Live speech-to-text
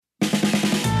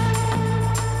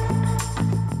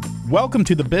Welcome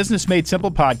to the Business Made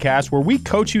Simple podcast, where we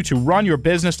coach you to run your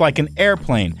business like an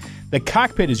airplane. The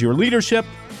cockpit is your leadership,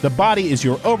 the body is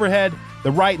your overhead,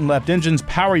 the right and left engines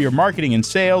power your marketing and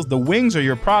sales, the wings are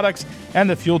your products, and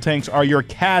the fuel tanks are your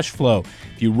cash flow.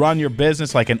 If you run your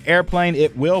business like an airplane,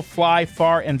 it will fly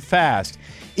far and fast.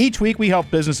 Each week, we help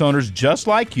business owners just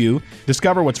like you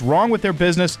discover what's wrong with their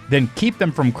business, then keep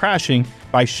them from crashing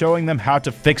by showing them how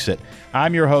to fix it.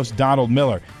 I'm your host, Donald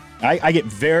Miller. I get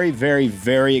very, very,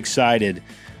 very excited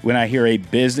when I hear a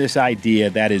business idea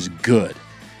that is good.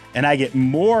 And I get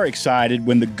more excited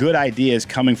when the good idea is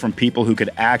coming from people who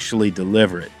could actually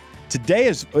deliver it. Today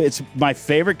it's my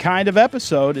favorite kind of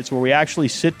episode. It's where we actually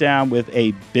sit down with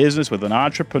a business, with an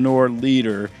entrepreneur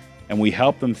leader, and we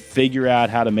help them figure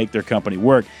out how to make their company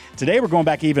work. Today we're going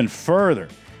back even further.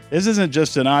 This isn't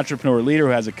just an entrepreneur leader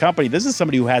who has a company. This is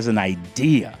somebody who has an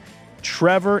idea.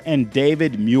 Trevor and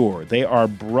David Muir. They are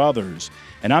brothers.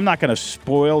 And I'm not going to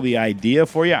spoil the idea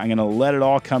for you. I'm going to let it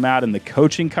all come out in the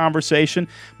coaching conversation.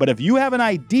 But if you have an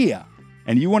idea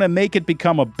and you want to make it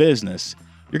become a business,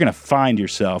 you're going to find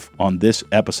yourself on this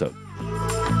episode.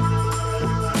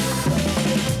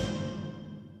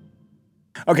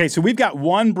 Okay, so we've got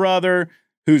one brother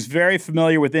who's very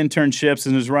familiar with internships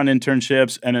and has run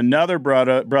internships, and another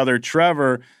brother,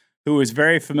 Trevor, who is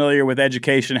very familiar with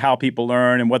education, how people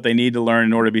learn, and what they need to learn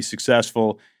in order to be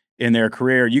successful in their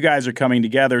career. You guys are coming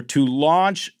together to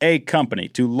launch a company,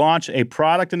 to launch a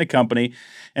product in a company.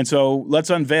 And so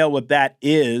let's unveil what that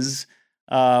is.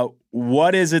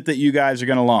 What is it that you guys are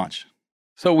going to launch?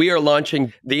 So we are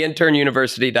launching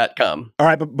theinternuniversity.com. All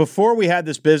right, but before we had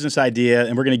this business idea,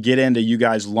 and we're going to get into you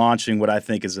guys launching what I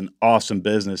think is an awesome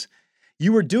business,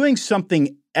 you were doing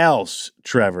something else,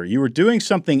 Trevor. You were doing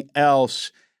something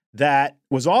else that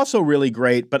was also really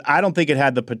great, but I don't think it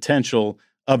had the potential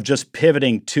of just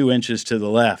pivoting 2 inches to the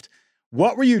left.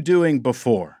 What were you doing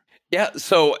before? Yeah,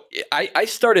 so I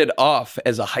started off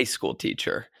as a high school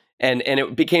teacher, and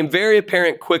it became very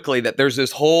apparent quickly that there's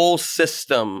this whole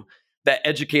system that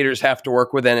educators have to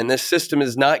work within, and this system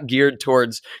is not geared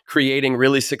towards creating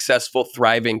really successful,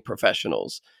 thriving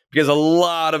professionals. Because a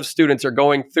lot of students are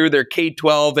going through their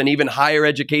K-12 and even higher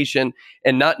education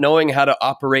and not knowing how to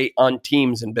operate on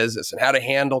teams in business and how to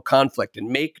handle conflict and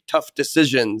make tough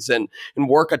decisions and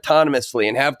work autonomously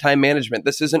and have time management.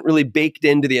 This isn't really baked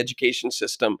into the education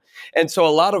system. And so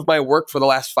a lot of my work for the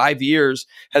last 5 years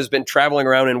has been traveling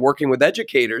around and working with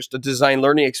educators to design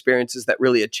learning experiences that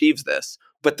really achieves this.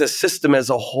 But the system as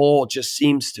a whole just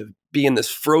seems to be in this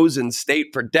frozen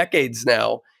state for decades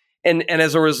now. And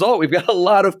as a result, we've got a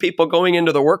lot of people going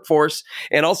into the workforce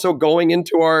and also going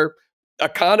into our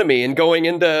economy and going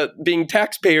into being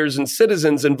taxpayers and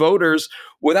citizens and voters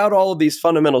without all of these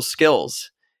fundamental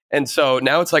skills. And so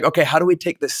now it's like, okay, how do we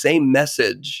take the same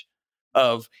message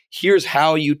of here's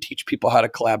how you teach people how to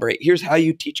collaborate, here's how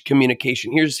you teach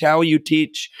communication, here's how you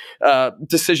teach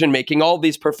decision making, all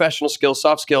these professional skills,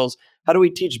 soft skills. How do we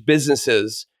teach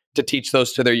businesses to teach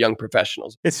those to their young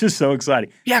professionals? It's just so exciting.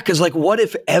 Yeah, because like what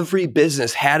if every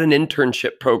business had an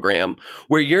internship program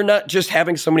where you're not just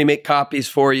having somebody make copies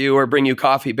for you or bring you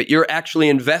coffee, but you're actually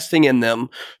investing in them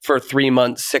for 3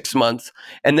 months, 6 months.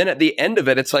 And then at the end of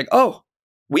it, it's like, oh,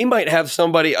 we might have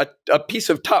somebody, a piece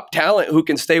of top talent who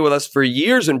can stay with us for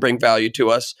years and bring value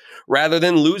to us rather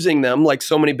than losing them like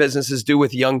so many businesses do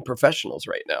with young professionals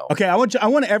right now. Okay, I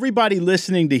want everybody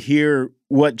listening to hear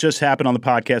what just happened on the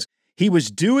podcast. He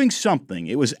was doing something.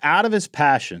 It was out of his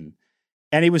passion,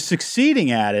 and he was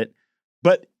succeeding at it,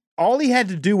 but all he had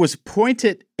to do was point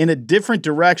it in a different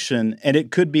direction, and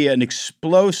it could be an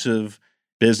explosive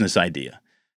business idea.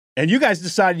 And you guys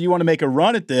decided you want to make a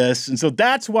run at this, and so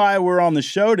that's why we're on the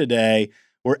show today.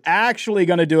 We're actually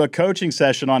going to do a coaching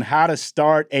session on how to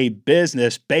start a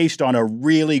business based on a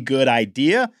really good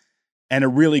idea and a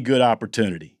really good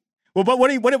opportunity. Well, but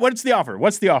what's the offer?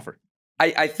 What's the offer?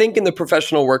 I think in the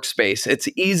professional workspace, it's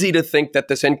easy to think that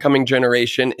this incoming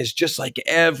generation is just like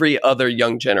every other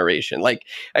young generation. Like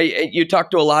you talk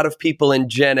to a lot of people in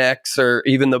Gen X or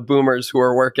even the boomers who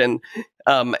are working.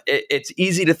 It's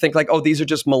easy to think like, oh, these are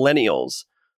just millennials.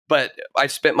 But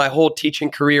I've spent my whole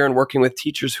teaching career and working with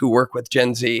teachers who work with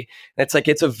Gen Z. And it's like,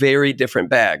 it's a very different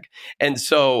bag. And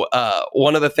so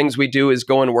one of the things we do is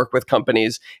go and work with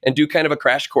companies and do kind of a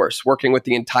crash course, working with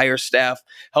the entire staff,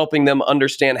 helping them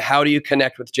understand how do you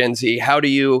connect with Gen Z? How do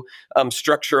you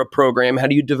structure a program? How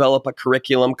do you develop a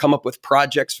curriculum, come up with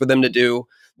projects for them to do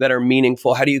that are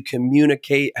meaningful? How do you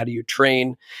communicate? How do you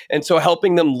train? And so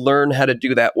helping them learn how to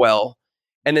do that well.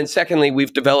 And then secondly,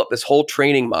 we've developed this whole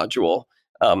training module.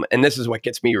 And this is what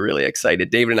gets me really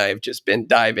excited. David and I have just been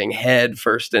diving head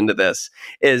first into this,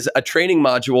 is a training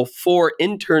module for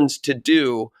interns to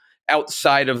do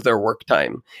outside of their work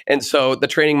time. And so the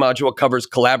training module covers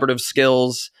collaborative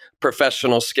skills,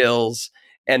 professional skills,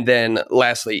 and then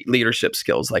lastly, leadership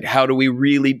skills. Like, how do we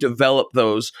really develop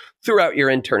those throughout your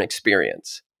intern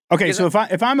experience? Okay, so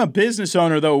if I'm a business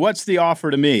owner, though, what's the offer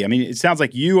to me? I mean, it sounds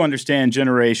like you understand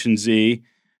Generation Z.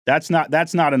 That's not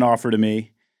an offer to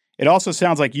me. It also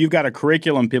sounds like you've got a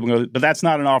curriculum. People go, but that's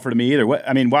not an offer to me either.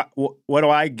 What do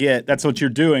I get? That's what you're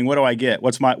doing. What do I get?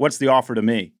 What's the offer to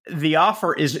me? The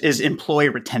offer is employee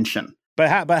retention. But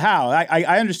how?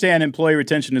 I understand employee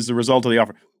retention is the result of the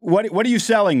offer. What are you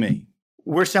selling me?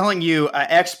 We're selling you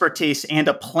expertise and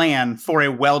a plan for a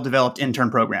well-developed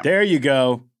intern program. There you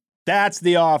go. That's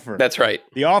the offer. That's right.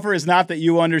 The offer is not that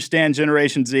you understand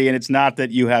Generation Z, and it's not that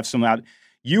you have some out.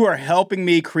 You are helping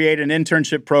me create an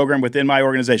internship program within my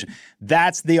organization.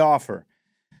 That's the offer.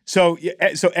 So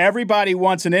everybody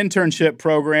wants an internship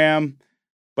program,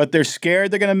 but they're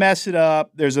scared they're going to mess it up.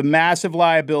 There's a massive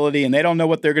liability, and they don't know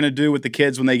what they're going to do with the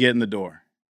kids when they get in the door.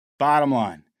 Bottom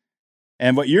line.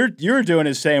 And what you're doing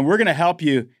is saying, we're going to help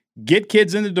you get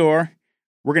kids in the door.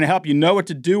 We're going to help you know what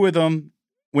to do with them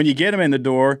when you get them in the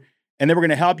door. And then we're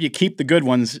going to help you keep the good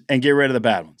ones and get rid of the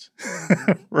bad ones.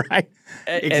 Right?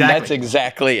 Exactly. And that's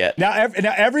exactly it. Now,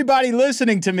 everybody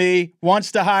listening to me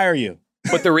wants to hire you.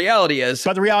 But the reality is...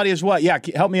 But the reality is what? Yeah,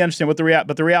 help me understand what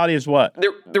but the reality is what?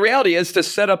 The reality is to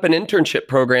set up an internship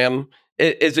program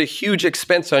is a huge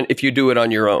expense if you do it on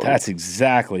your own. That's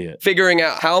exactly it. Figuring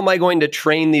out, how am I going to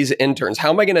train these interns? How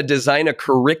am I going to design a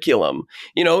curriculum?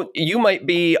 You know, you might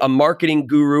be a marketing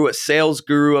guru, a sales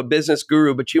guru, a business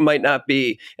guru, but you might not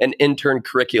be an intern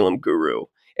curriculum guru.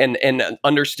 And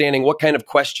understanding what kind of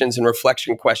questions and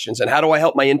reflection questions, and how do I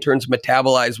help my interns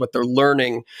metabolize what they're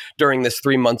learning during this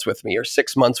 3 months with me or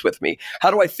 6 months with me?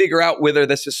 How do I figure out whether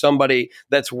this is somebody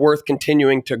that's worth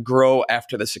continuing to grow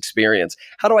after this experience?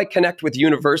 How do I connect with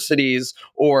universities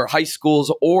or high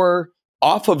schools or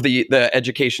off of the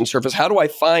education surface? How do I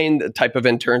find the type of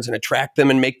interns and attract them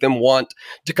and make them want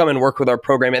to come and work with our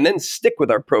program and then stick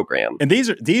with our program? And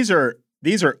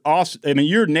these are awesome. I mean,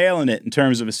 you're nailing it in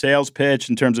terms of a sales pitch,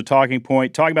 in terms of talking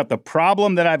point, talking about the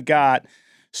problem that I've got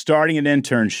starting an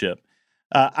internship.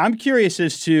 I'm curious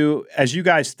as you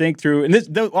guys think through,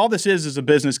 and all this is a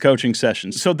business coaching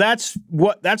session. So that's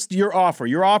your offer.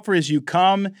 Your offer is you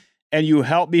come and you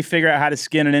help me figure out how to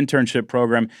skin an internship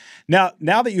program. Now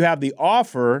that you have the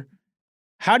offer,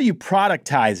 how do you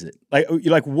productize it?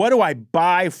 Like, what do I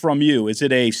buy from you? Is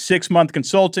it a 6-month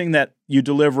consulting that you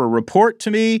deliver a report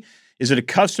to me? Is it a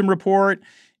custom report?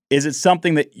 Is it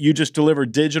something that you just deliver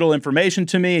digital information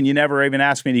to me and you never even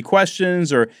ask me any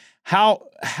questions? Or how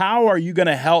are you going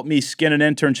to help me skin an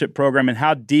internship program, and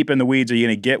how deep in the weeds are you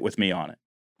going to get with me on it?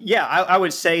 Yeah, I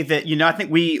would say that, I think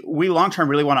we long-term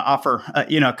really want to offer,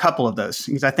 a couple of those,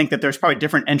 because I think that there's probably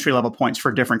different entry-level points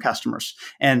for different customers.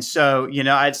 And so,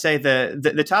 I'd say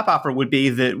the top offer would be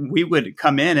that we would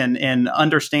come in and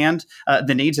understand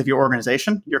the needs of your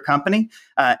organization, your company,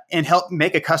 and help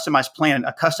make a customized plan,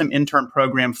 a custom intern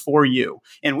program for you.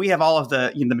 And we have all of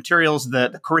the materials,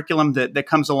 the curriculum that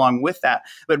comes along with that.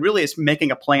 But really, it's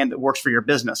making a plan that works for your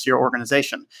business, your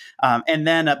organization. And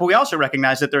then, but we also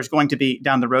recognize that there's going to be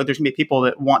down the road, there's going to be people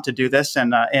that want to do this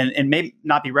and may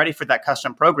not be ready for that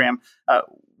custom program.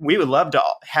 We would love to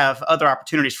have other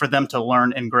opportunities for them to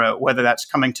learn and grow, whether that's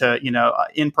coming to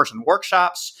in-person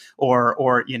workshops or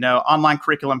online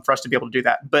curriculum for us to be able to do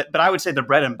that. But I would say the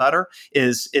bread and butter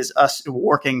is us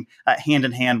working hand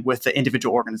in hand with the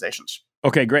individual organizations.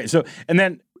 Okay, great. So, and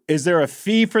then, is there a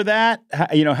fee for that?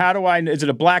 How do is it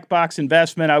a black box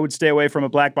investment? I would stay away from a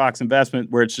black box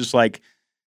investment where it's just like,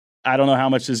 I don't know how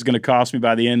much this is going to cost me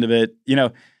by the end of it.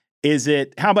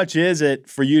 How much is it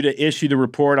for you to issue the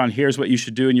report on here's what you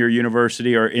should do in your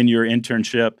university or in your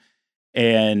internship,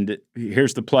 and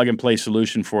here's the plug and play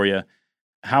solution for you?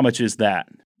 How much is that?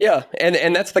 Yeah,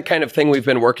 and that's the kind of thing we've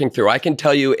been working through. I can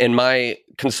tell you in my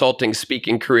consulting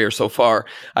speaking career so far,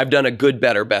 I've done a good,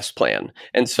 better, best plan.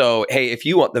 And so, hey, if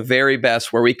you want the very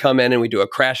best, where we come in and we do a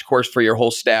crash course for your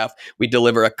whole staff, we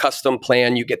deliver a custom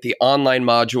plan, you get the online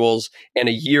modules and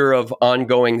a year of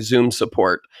ongoing Zoom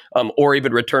support, or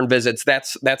even return visits.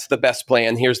 That's the best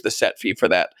plan. Here's the set fee for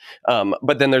that.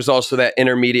 But then there's also that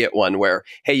intermediate one where,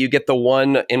 hey, you get the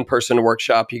one in-person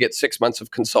workshop, you get 6 months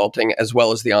of consulting as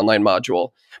well as the online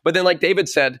module. But then, like David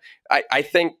said, I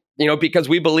think, because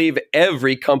we believe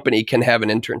every company can have an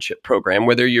internship program,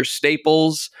 whether you're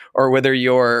Staples or whether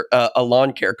you're a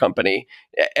lawn care company,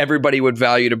 everybody would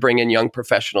value to bring in young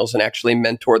professionals and actually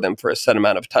mentor them for a set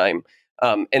amount of time.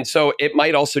 And so it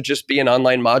might also just be an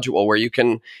online module where you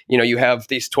can, you have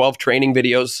these 12 training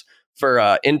videos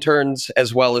for interns,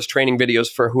 as well as training videos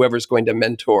for whoever's going to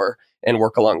mentor and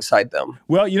work alongside them.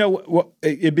 Well,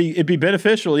 it'd be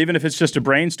beneficial, even if it's just a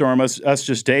brainstorm, us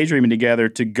just daydreaming together,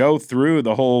 to go through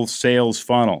the whole sales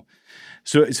funnel.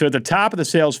 So at the top of the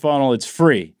sales funnel, it's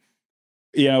free.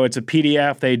 It's a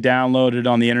PDF they downloaded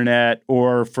on the internet,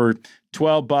 or for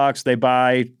 $12 they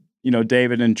buy,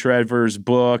 David and Trevor's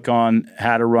book on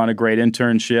how to run a great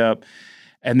internship.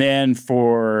 And then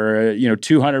for,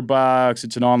 $200,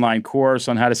 it's an online course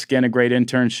on how to skin a great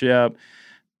internship.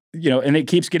 And it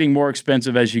keeps getting more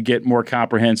expensive as you get more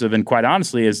comprehensive, and quite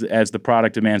honestly, as the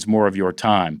product demands more of your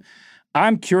time.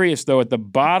 I'm curious, though, at the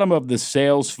bottom of the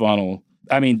sales funnel,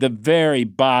 the very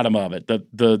bottom of it,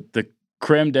 the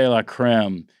creme de la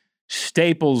creme,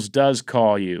 Staples does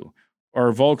call you,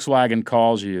 or Volkswagen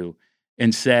calls you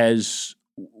and says,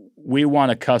 we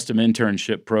want a custom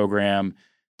internship program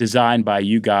designed by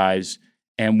you guys,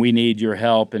 and we need your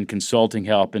help and consulting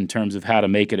help in terms of how to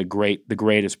make it the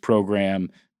greatest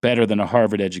program, better than a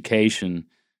Harvard education.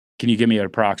 Can you give me an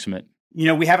approximate?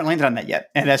 We haven't landed on that yet,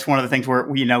 and that's one of the things where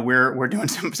we're doing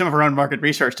some of our own market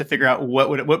research to figure out what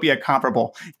would be a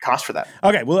comparable cost for that.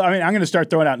 Okay, well, I'm going to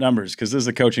start throwing out numbers because this is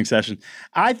a coaching session.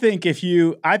 I think if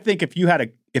you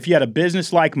had a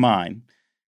business like mine,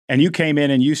 and you came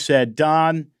in and you said,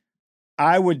 Don,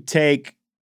 I would take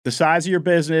the size of your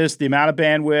business, the amount of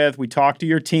bandwidth. We talked to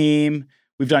your team.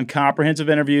 We've done comprehensive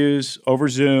interviews over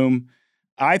Zoom.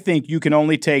 I think you can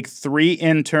only take 3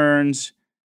 interns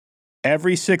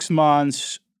every 6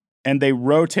 months, and they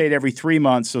rotate every 3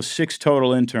 months, so 6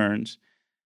 total interns.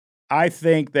 I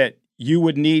think that you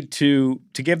would need to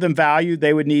give them value,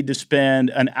 they would need to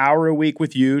spend an hour a week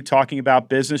with you talking about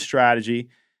business strategy.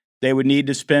 They would need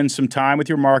to spend some time with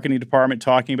your marketing department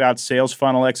talking about sales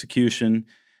funnel execution.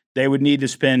 They would need to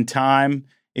spend time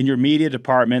in your media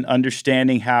department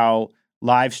understanding how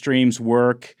live streams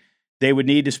work. They would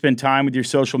need to spend time with your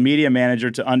social media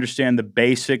manager to understand the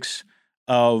basics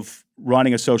of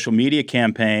running a social media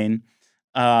campaign.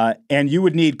 And you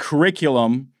would need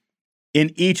curriculum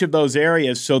in each of those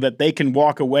areas so that they can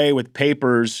walk away with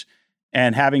papers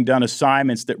and having done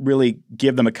assignments that really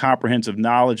give them a comprehensive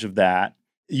knowledge of that.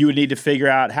 You would need to figure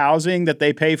out housing that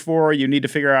they pay for. You need to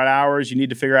figure out hours. You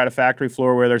need to figure out a factory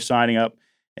floor where they're signing up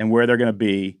and where they're going to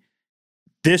be.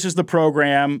 This is the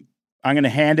program. I'm going to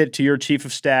hand it to your chief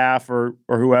of staff or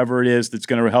whoever it is that's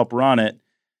going to help run it.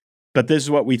 But this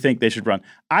is what we think they should run.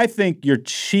 I think your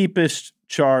cheapest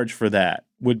charge for that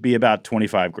would be about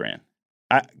 $25,000.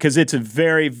 Because it's a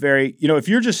very, very, if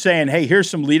you're just saying, hey, here's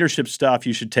some leadership stuff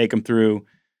you should take them through,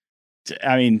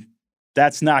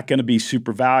 that's not going to be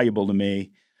super valuable to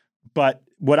me. But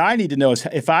what I need to know is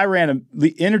if I ran an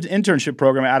internship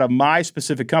program out of my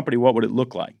specific company, what would it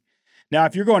look like? Now,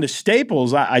 if you're going to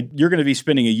Staples, you're going to be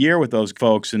spending a year with those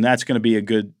folks, and that's going to be a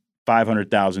good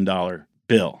 $500,000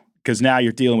 bill, because now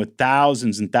you're dealing with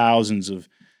thousands and thousands of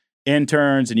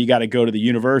interns, and you got to go to the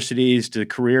universities to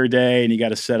career day, and you got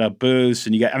to set up booths,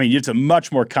 and it's a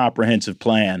much more comprehensive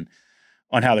plan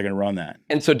on how they're going to run that.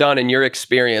 And so, Don, in your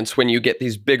experience, when you get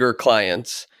these bigger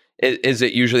clients, is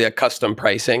it usually a custom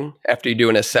pricing after you do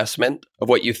an assessment of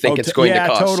what you think it's going to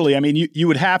cost? Yeah, totally. You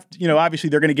would have to, obviously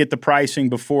they're going to get the pricing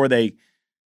before they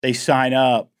sign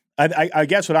up. I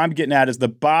guess what I'm getting at is the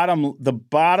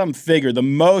bottom figure, the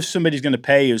most somebody's going to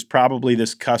pay is probably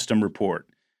this custom report.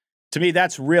 To me,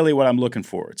 that's really what I'm looking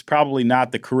for. It's probably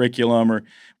not the curriculum, or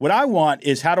what I want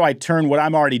is how do I turn what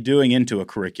I'm already doing into a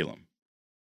curriculum?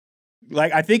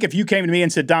 Like, I think if you came to me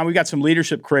and said, Don, we've got some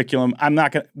leadership curriculum,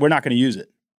 we're not going to use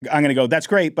it. I'm going to go, that's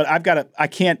great, but I'm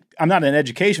not an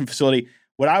education facility.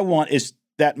 What I want is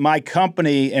that my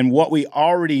company and what we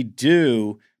already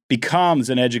do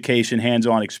becomes an education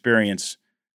hands-on experience.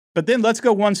 But then let's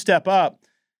go one step up.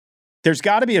 There's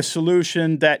got to be a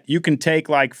solution that you can take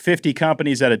like 50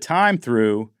 companies at a time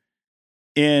through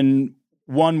in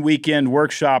one weekend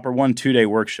workshop or one 2-day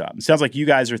workshop. It sounds like you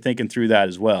guys are thinking through that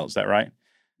as well. Is that right?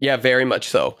 Yeah, very much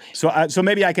so. So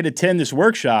maybe I could attend this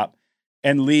workshop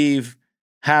and leave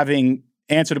having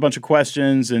answered a bunch of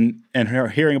questions and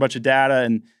hearing a bunch of data,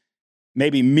 and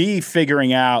maybe me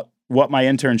figuring out what my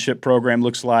internship program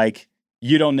looks like.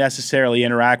 You don't necessarily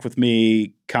interact with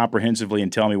me comprehensively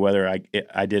and tell me whether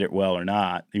I did it well or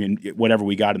not. Whatever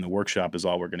we got in the workshop is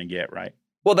all we're going to get, right?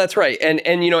 Well, that's right. And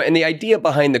the idea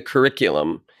behind the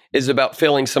curriculum is about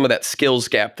filling some of that skills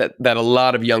gap that a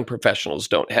lot of young professionals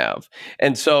don't have.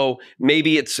 And so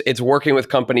maybe it's working with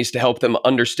companies to help them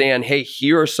understand, hey,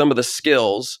 here are some of the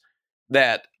skills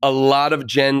that a lot of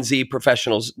Gen Z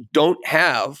professionals don't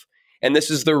have. And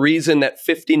this is the reason that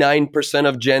 59%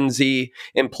 of Gen Z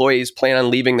employees plan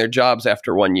on leaving their jobs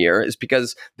after 1 year, is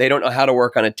because they don't know how to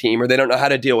work on a team or they don't know how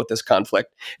to deal with this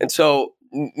conflict. And so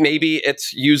maybe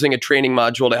it's using a training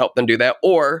module to help them do that,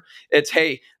 or it's,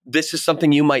 hey, this is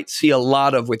something you might see a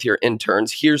lot of with your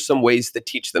interns. Here's some ways to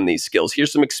teach them these skills.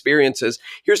 Here's some experiences.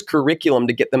 Here's curriculum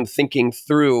to get them thinking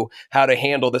through how to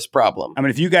handle this problem. I mean,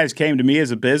 if you guys came to me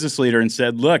as a business leader and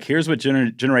said, look, here's what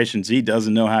Generation Z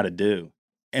doesn't know how to do.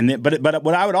 But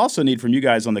what I would also need from you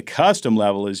guys on the custom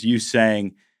level is you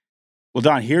saying, well,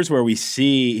 Don, here's where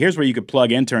you could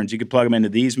plug interns. You could plug them into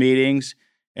these meetings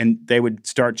and they would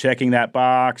start checking that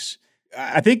box.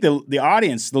 I think the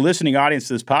audience, the listening audience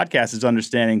to this podcast is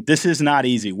understanding this is not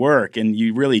easy work and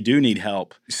you really do need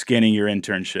help skinning your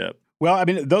internship. Well, I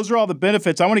mean, those are all the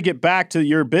benefits. I want to get back to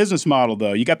your business model,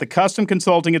 though. You got the custom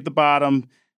consulting at the bottom.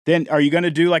 Then are you going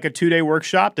to do like a 2-day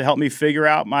workshop to help me figure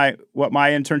out what my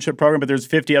internship program, but there's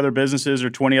 50 other businesses or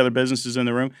 20 other businesses in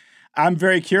the room? I'm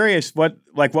very curious, what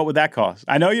would that cost?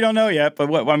 I know you don't know yet, but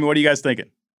what are you guys thinking?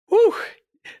 Whew.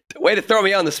 Way to throw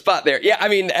me on the spot there. Yeah, I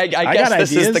mean, I guess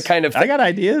this is the kind of thing. I got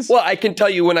ideas. Well, I can tell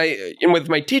you with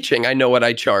my teaching, I know what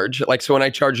I charge. Like, so when I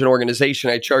charge an organization,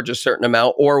 I charge a certain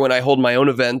amount, or when I hold my own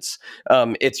events,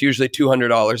 it's usually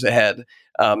 $200 a head.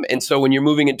 And so when you're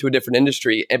moving into a different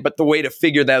industry, but the way to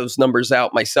figure those numbers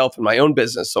out myself and my own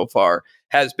business so far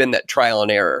has been that trial and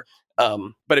error.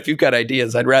 But if you've got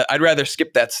ideas, I'd rather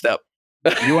skip that step.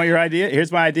 You want your idea?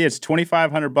 Here's my idea. It's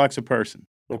 $2,500 a person.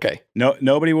 Okay. No,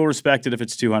 nobody will respect it if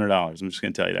it's $200. I'm just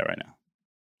going to tell you that right now.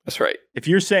 That's right. If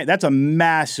you're saying that's a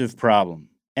massive problem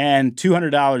and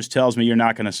 $200 tells me you're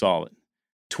not going to solve it,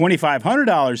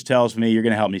 $2,500 tells me you're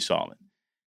going to help me solve it.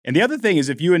 And the other thing is,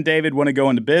 if you and David want to go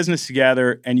into business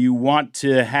together and you want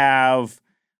to have,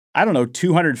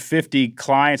 250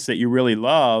 clients that you really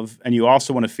love, and you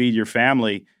also want to feed your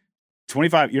family, you're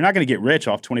not going to get rich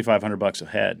off $2,500 a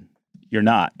head. You're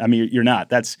not. I mean, you're not.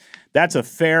 That's a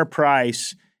fair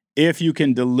price if you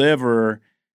can deliver.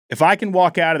 If I can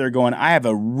walk out of there going, I have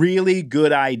a really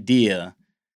good idea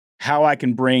how I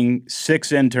can bring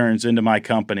 6 interns into my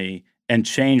company and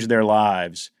change their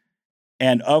lives,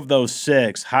 and of those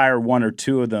 6, hire 1 or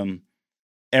 2 of them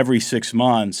every 6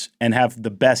 months and have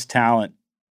the best talent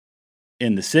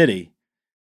in the city,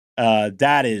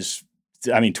 that is,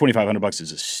 $2,500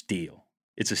 is a steal.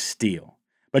 It's a steal.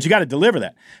 But you got to deliver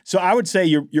that. So I would say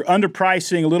you're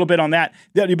underpricing a little bit on that.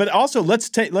 But also,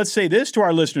 let's say this to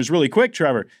our listeners really quick,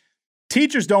 Trevor.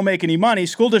 Teachers don't make any money.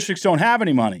 School districts don't have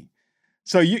any money.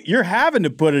 So you're having to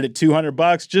put it at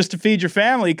 $200 just to feed your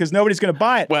family because nobody's going to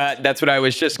buy it. Well, that's what I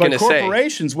was just going to say. But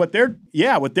corporations, what they're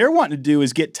wanting to do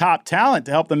is get top talent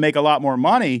to help them make a lot more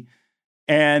money.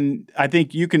 And I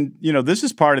think you can, this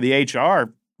is part of the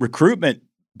HR recruitment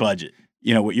budget,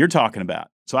 what you're talking about.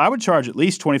 So I would charge at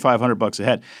least $2,500 a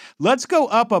head. Let's go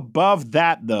up above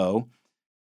that, though.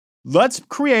 Let's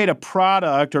create a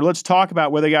product, or let's talk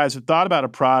about whether you guys have thought about a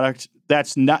product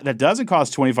that doesn't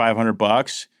cost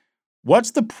 $2,500.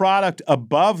 What's the product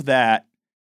above that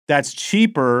that's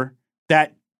cheaper,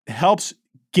 that helps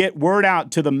get word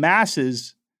out to the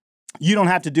masses? You don't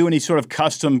have to do any sort of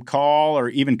custom call or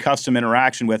even custom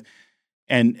interaction with.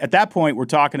 And at that point, we're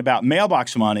talking about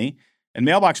mailbox money. And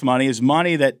mailbox money is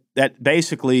money that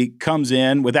basically comes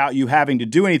in without you having to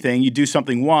do anything. You do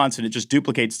something once and it just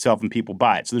duplicates itself and people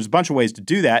buy it. So there's a bunch of ways to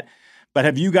do that. But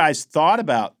have you guys thought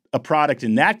about a product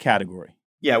in that category?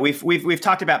 Yeah, we've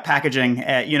talked about packaging,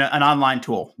 an online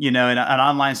tool, an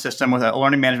online system with a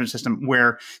learning management system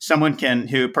where someone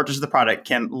who purchases the product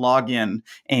can log in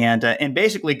and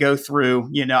basically go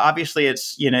through. Obviously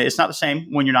it's not the same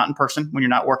when you're not in person, when you're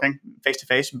not working face to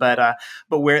face, but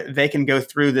where they can go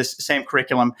through this same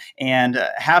curriculum and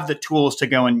have the tools to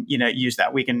go and use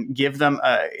that. We can give them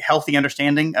a healthy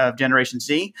understanding of Generation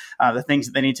Z, the things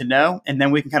that they need to know, and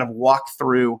then we can kind of walk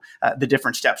through the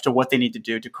different steps to what they need to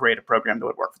do to create a program that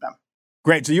would work for them.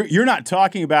 Great. So you're not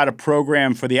talking about a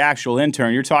program for the actual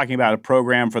intern. You're talking about a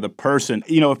program for the person.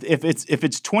 If it's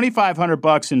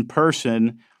 $2,500 in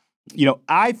person,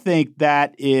 I think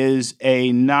that is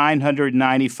a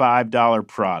 $995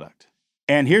 product.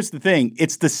 And here's the thing: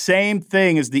 it's the same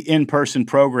thing as the in-person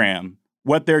program.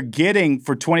 What they're getting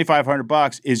for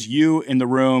 $2,500 is you in the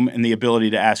room and the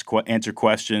ability to answer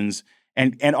questions,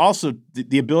 and also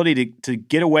the ability to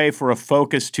get away for a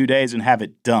focused 2 days and have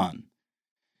it done.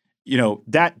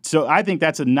 So I think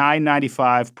that's a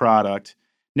 $995 product.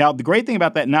 Now, the great thing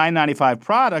about that $995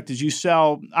 product is you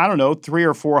sell, 300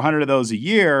 or 400 of those a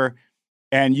year,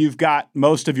 and you've got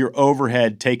most of your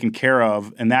overhead taken care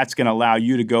of, and that's going to allow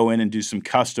you to go in and do some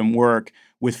custom work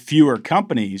with fewer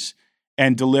companies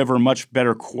and deliver much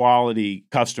better quality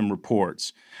custom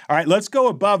reports. All right, let's go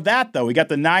above that, though. We got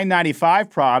the $9.95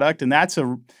 product, and that's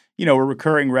a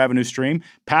recurring revenue stream.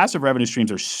 Passive revenue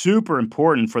streams are super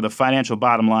important for the financial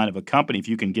bottom line of a company if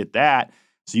you can get that.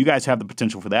 So you guys have the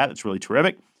potential for that. It's really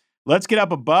terrific. Let's get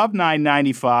up above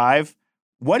 $9.95.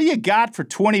 What do you got for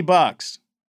 $20?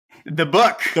 The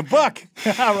book. The book.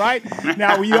 All right.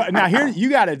 Now here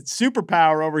you got a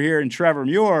superpower over here in Trevor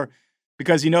Muir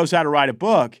because he knows how to write a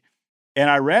book. And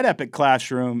I read Epic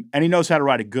Classroom, and he knows how to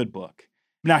write a good book.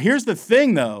 Now, here's the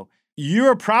thing, though.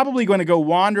 You're probably going to go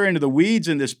wander into the weeds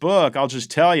in this book, I'll just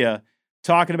tell you,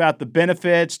 talking about the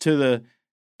benefits to the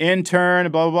intern,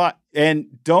 blah, blah, blah.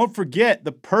 And don't forget,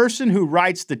 the person who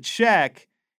writes the check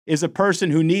is a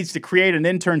person who needs to create an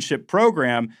internship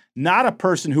program, not a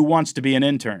person who wants to be an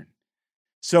intern.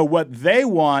 So what they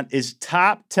want is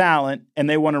top talent, and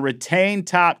they want to retain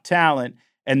top talent,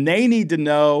 and they need to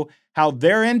know how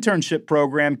their internship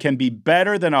program can be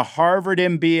better than a Harvard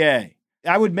MBA.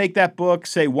 I would make that book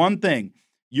say one thing: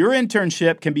 your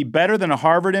internship can be better than a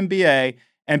Harvard MBA,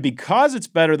 and because it's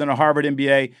better than a Harvard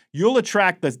MBA, you'll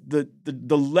attract the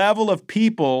level of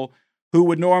people who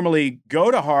would normally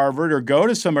go to Harvard or go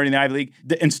to somebody in the Ivy League.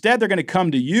 Instead, they're going to come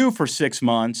to you for 6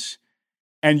 months,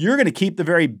 and you're going to keep the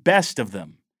very best of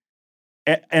them.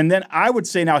 And then I would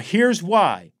say, now here's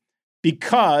why.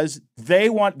 Because they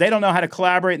don't know how to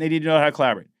collaborate, and they need to know how to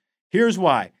collaborate. Here's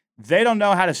why. They don't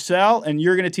know how to sell, and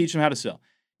you're going to teach them how to sell.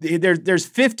 There's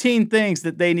 15 things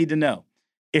that they need to know.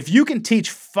 If you can teach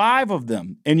 5 of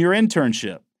them in your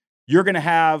internship, you're going to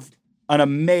have an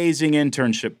amazing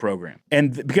internship program.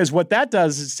 And because what that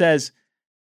does is it says,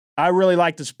 I really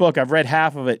like this book. I've read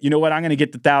half of it. You know what? I'm going to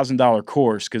get the $1,000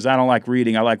 course because I don't like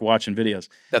reading. I like watching videos.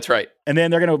 That's right. And then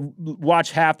they're going to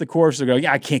watch half the course. They'll go,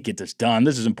 yeah, I can't get this done.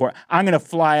 This is important. I'm going to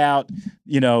fly out,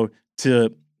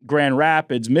 to Grand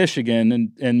Rapids,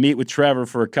 Michigan, and meet with Trevor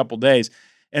for a couple days.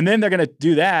 And then they're going to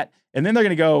do that. And then they're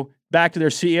going to go back to their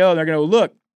CEO and they're going to go,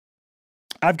 look,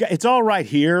 it's all right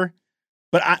here,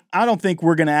 but I don't think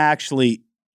we're going to actually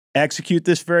execute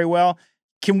this very well.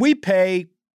 Can we pay?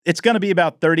 It's going to be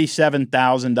about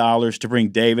 $37,000 to bring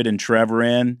David and Trevor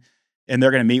in, and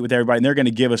they're going to meet with everybody, and they're going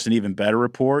to give us an even better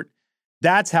report.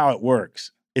 That's how it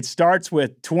works. It starts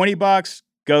with $20,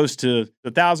 goes to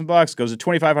 $1,000, goes to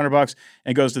 $2,500,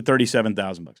 and goes to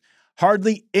 $37,000.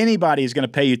 Hardly anybody is going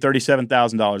to pay you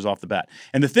 $37,000 off the bat.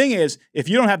 And the thing is, if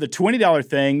you don't have the $20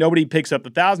 thing, nobody picks up the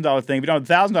 $1,000 thing. If you don't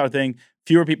have the $1,000 thing,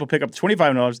 fewer people pick up the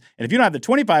 $2,500. And if you don't have the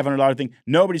 $2,500 thing,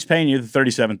 nobody's paying you the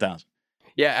 $37,000.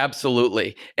 Yeah,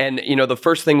 absolutely. And, the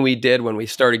first thing we did when we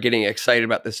started getting excited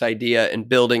about this idea and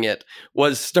building it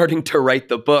was starting to write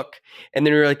the book. And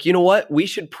then we were like, you know what? We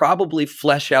should probably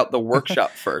flesh out the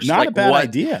workshop first. Not a bad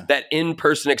idea. That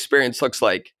in-person experience looks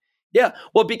like. Yeah,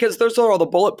 well, because those are all the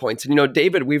bullet points. And,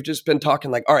 David, we've just been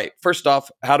talking like, all right, first off,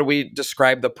 how do we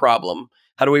describe the problem?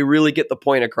 How do we really get the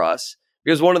point across?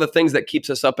 Because one of the things that keeps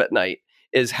us up at night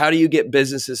is how do you get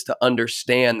businesses to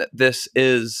understand that this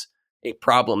is a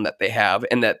problem that they have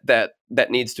and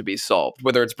that needs to be solved,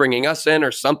 whether it's bringing us in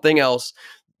or something else.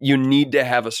 You need to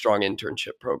have a strong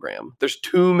internship program. There's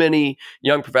too many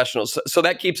young professionals. So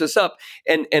that keeps us up.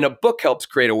 And a book helps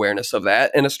create awareness of that.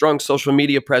 And a strong social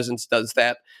media presence does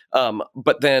that.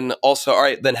 But then also, all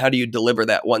right, then how do you deliver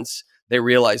that once they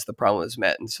realize the problem is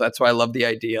met? And so that's why I love the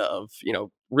idea of,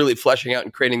 really fleshing out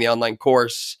and creating the online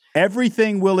course.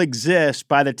 Everything will exist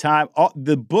by the time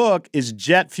the book is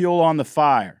jet fuel on the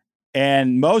fire.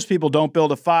 And most people don't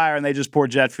build a fire and they just pour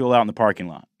jet fuel out in the parking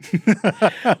lot.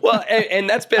 Well, and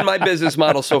that's been my business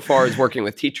model so far is working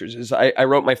with teachers. Is I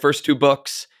wrote my first 2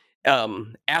 books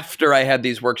after I had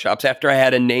these workshops, after I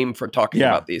had a name for talking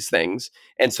about these things.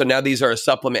 And so now these are a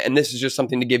supplement. And this is just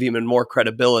something to give even more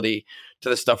credibility to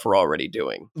the stuff we're already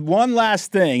doing. One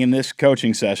last thing in this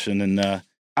coaching session. And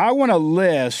I want to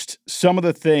list some of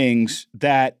the things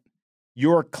that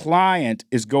your client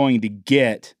is going to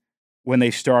get when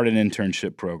they start an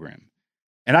internship program.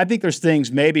 And I think there's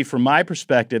things maybe from my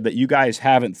perspective that you guys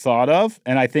haven't thought of.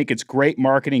 And I think it's great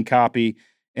marketing copy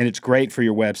and it's great for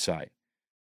your website.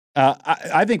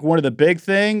 I think one of the big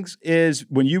things is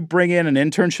when you bring in an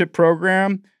internship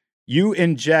program, you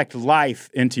inject life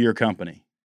into your company.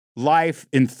 Life,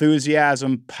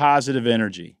 enthusiasm, positive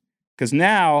energy. Because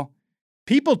now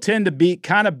people tend to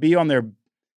be on their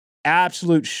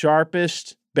absolute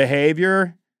sharpest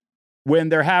behavior when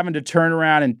they're having to turn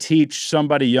around and teach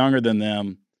somebody younger than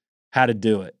them how to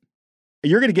do it.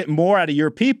 You're going to get more out of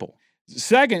your people.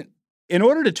 Second, in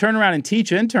order to turn around and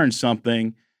teach interns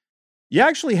something, you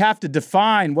actually have to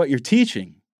define what you're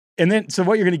teaching. And then, so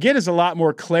what you're going to get is a lot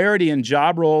more clarity in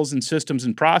job roles and systems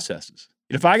and processes.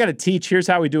 If I got to teach, here's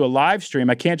how we do a live stream,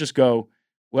 I can't just go,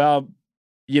 well,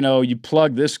 you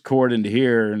plug this cord into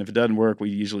here, and if it doesn't work, we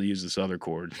usually use this other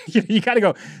cord. You got to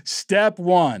go, step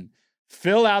one,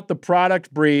 fill out the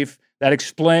product brief that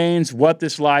explains what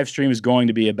this live stream is going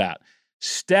to be about.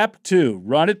 Step two,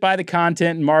 run it by the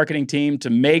content and marketing team to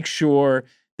make sure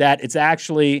that it's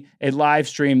actually a live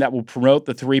stream that will promote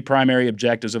the 3 primary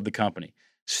objectives of the company.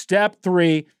 Step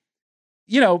three,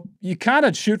 you kind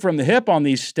of shoot from the hip on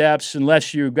these steps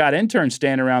unless you've got interns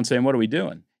standing around saying, what are we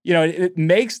doing? It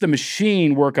makes the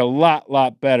machine work a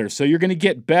lot better. So you're going to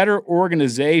get better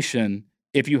organization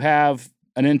if you have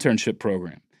an internship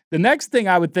program. The next thing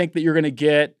I would think that you're going to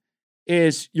get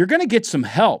is you're going to get some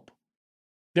help.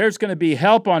 There's going to be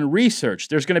help on research.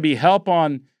 There's going to be help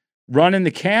on running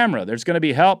the camera. There's going to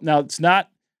be help. Now, it's not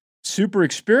super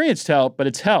experienced help, but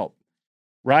it's help,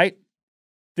 right?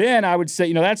 Then I would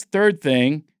say, that's third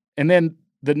thing. And then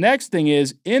the next thing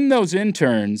is, in those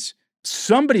interns,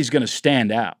 somebody's going to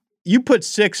stand out. You put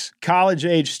 6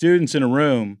 college-age students in a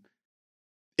room,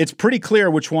 it's pretty clear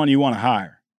which one you want to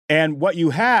hire. And what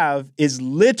you have is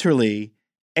literally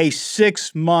a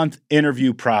 6-month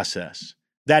interview process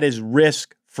that is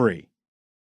risk-free.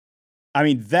 I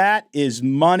mean, that is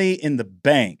money in the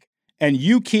bank. And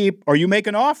you make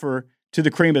an offer to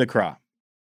the cream of the crop.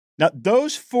 Now,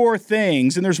 those 4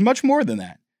 things, and there's much more than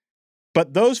that,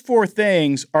 but those 4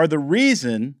 things are the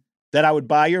reason that I would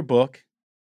buy your book,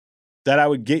 that I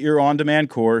would get your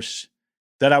on-demand course,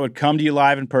 that I would come to you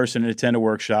live in person and attend a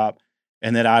workshop,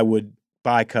 and that I would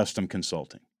buy custom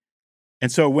consulting.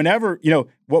 And so whenever,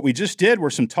 what we just did were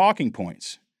some talking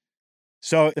points.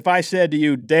 So if I said to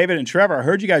you, David and Trevor, I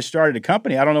heard you guys started a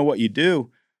company. I don't know what you do.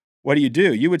 What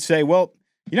do? You would say, well,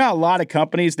 a lot of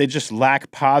companies, they just lack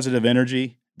positive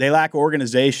energy. They lack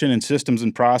organization and systems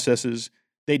and processes.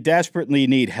 They desperately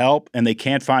need help and they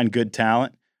can't find good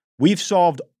talent. We've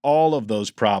solved all of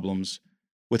those problems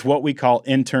with what we call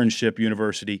Internship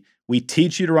University. We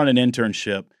teach you to run an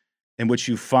internship in which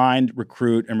you find,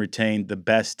 recruit, and retain the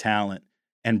best talent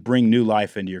and bring new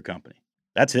life into your company.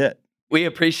 That's it. We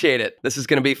appreciate it. This is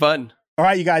going to be fun. All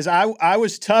right, you guys, I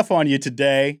was tough on you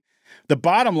today. The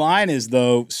bottom line is,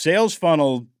 though, Sales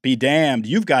Funnel be damned,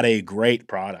 you've got a great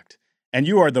product. And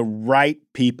you are the right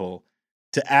people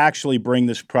to actually bring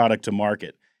this product to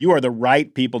market. You are the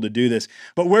right people to do this.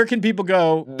 But where can people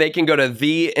go? They can go to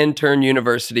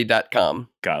theinternuniversity.com.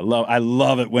 God, I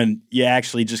love it when you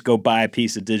actually just go buy a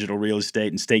piece of digital real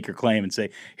estate and stake your claim and say,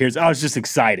 it's just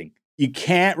exciting. You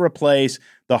can't replace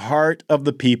the heart of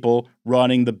the people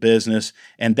running the business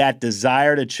and that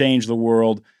desire to change the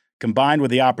world combined with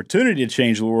the opportunity to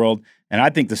change the world. And I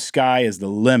think the sky is the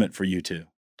limit for you two.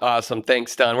 Awesome.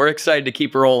 Thanks, Don. We're excited to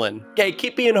keep rolling. Okay,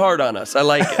 keep being hard on us. I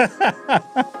like it.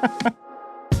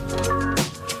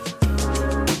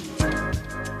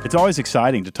 It's always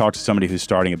exciting to talk to somebody who's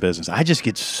starting a business. I just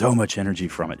get so much energy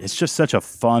from it. It's just such a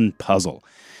fun puzzle.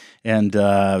 And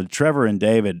Trevor and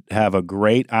David have a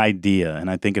great idea,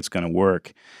 and I think it's going to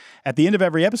work. At the end of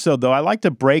every episode, though, I like to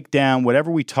break down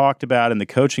whatever we talked about in the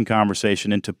coaching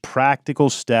conversation into practical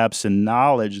steps and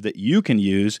knowledge that you can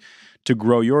use to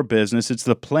grow your business. It's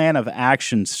the plan of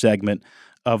action segment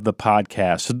of the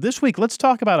podcast. So this week, let's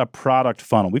talk about a product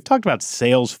funnel. We've talked about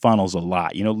sales funnels a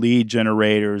lot, lead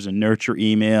generators and nurture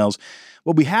emails.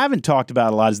 What we haven't talked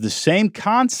about a lot is the same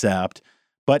concept,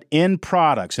 but in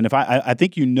products. And if I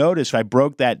think you noticed, I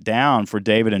broke that down for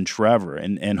David and Trevor,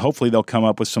 and hopefully they'll come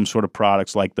up with some sort of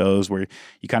products like those where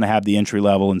you kind of have the entry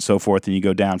level and so forth, and you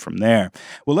go down from there.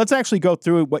 Well, let's actually go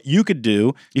through what you could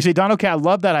do. You say, Don, okay, I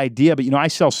love that idea, but I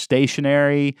sell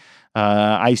stationery,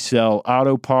 I sell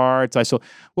auto parts,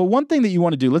 well, one thing that you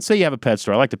want to do, let's say you have a pet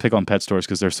store. I like to pick on pet stores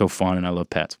because they're so fun and I love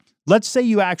pets. Let's say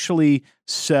you actually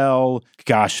sell,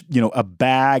 a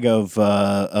bag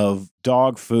of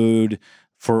dog food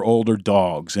for older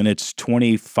dogs, and it's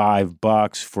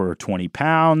 $25 for 20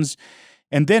 pounds.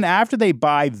 And then after they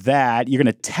buy that, you're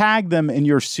going to tag them in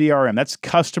your CRM. That's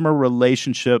customer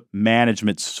relationship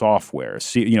management software,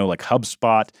 like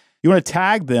HubSpot. You want to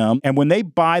tag them, and when they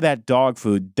buy that dog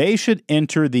food, they should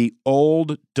enter the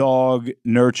old dog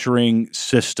nurturing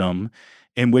system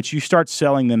in which you start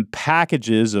selling them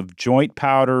packages of joint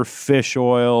powder, fish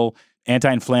oil,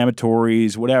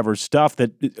 anti-inflammatories, whatever, stuff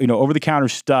that, over-the-counter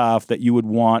stuff that you would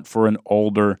want for an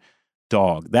older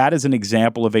dog. That is an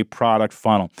example of a product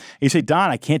funnel. And you say, Don,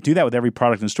 I can't do that with every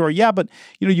product in the store. Yeah, but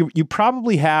you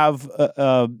probably have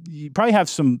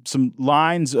some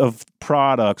lines of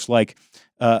products like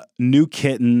new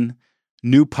kitten,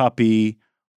 new puppy,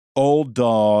 old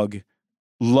dog,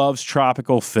 loves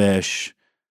tropical fish,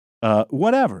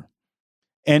 whatever.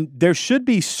 And there should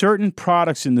be certain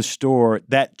products in the store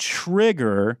that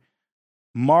trigger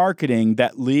marketing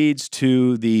that leads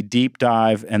to the deep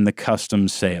dive and the custom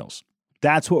sales.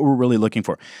 That's what we're really looking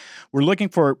for. We're looking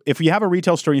for, if you have a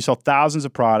retail store and you sell thousands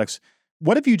of products,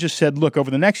 what if you just said, look,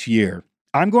 over the next year,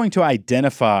 I'm going to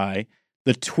identify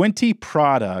the 20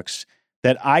 products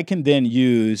that I can then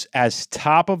use as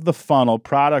top of the funnel,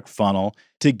 product funnel,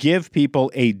 to give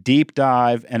people a deep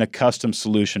dive and a custom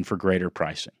solution for greater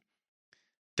pricing.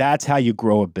 That's how you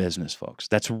grow a business, folks.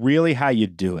 That's really how you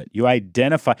do it. You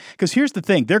identify, because here's the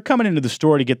thing, they're coming into the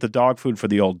store to get the dog food for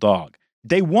the old dog.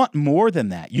 They want more than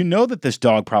that. You know that this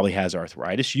dog probably has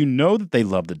arthritis. You know that they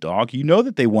love the dog. You know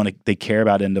that they care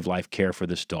about end-of-life care for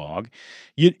this dog.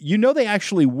 You know they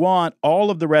actually want all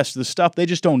of the rest of the stuff. They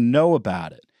just don't know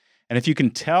about it. And if you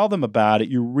can tell them about it,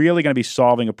 you're really going to be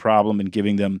solving a problem and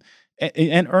giving them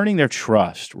and earning their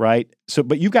trust, right? So,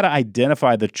 but you've got to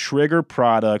identify the trigger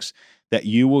products that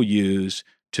you will use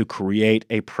to create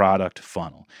a product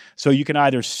funnel. So you can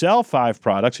either sell 5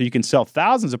 products or you can sell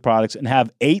thousands of products and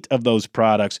have 8 of those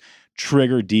products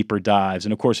trigger deeper dives.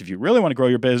 And of course, if you really want to grow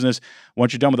your business,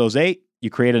 once you're done with those 8, you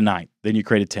create a 9th, then you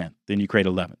create a 10th, then you create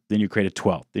 11th, then you create a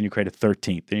 12th, then you create a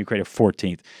 13th, then you create a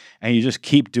 14th. And you just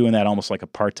keep doing that almost like a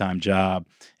part-time job.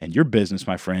 And your business,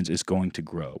 my friends, is going to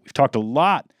grow. We've talked a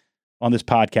lot on this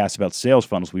podcast about sales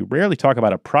funnels. We rarely talk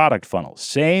about a product funnel.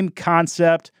 Same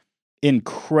concept,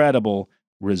 incredible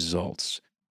results.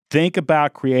 Think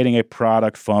about creating a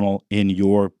product funnel in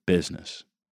your business.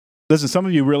 Listen, some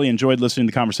of you really enjoyed listening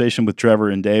to the conversation with Trevor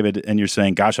and David, and you're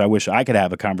saying, gosh, I wish I could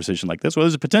have a conversation like this. Well,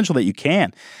 there's a potential that you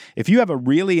can. If you have a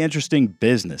really interesting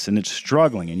business and it's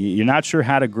struggling and you're not sure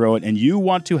how to grow it and you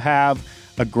want to have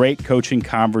a great coaching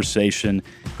conversation,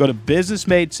 go to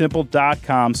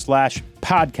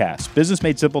businessmadesimple.com/podcast,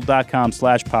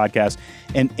 businessmadesimple.com/podcast,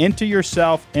 and enter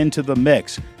yourself into the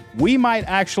mix. We might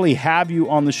actually have you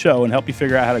on the show and help you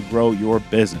figure out how to grow your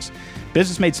business.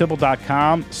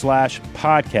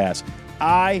 businessmadesimple.com/podcast.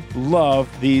 I love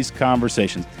these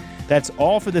conversations. That's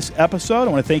all for this episode.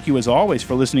 I want to thank you, as always,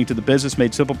 for listening to the Business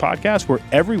Made Simple podcast, where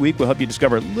every week we'll help you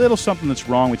discover a little something that's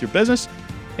wrong with your business,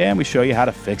 and we show you how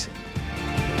to fix it.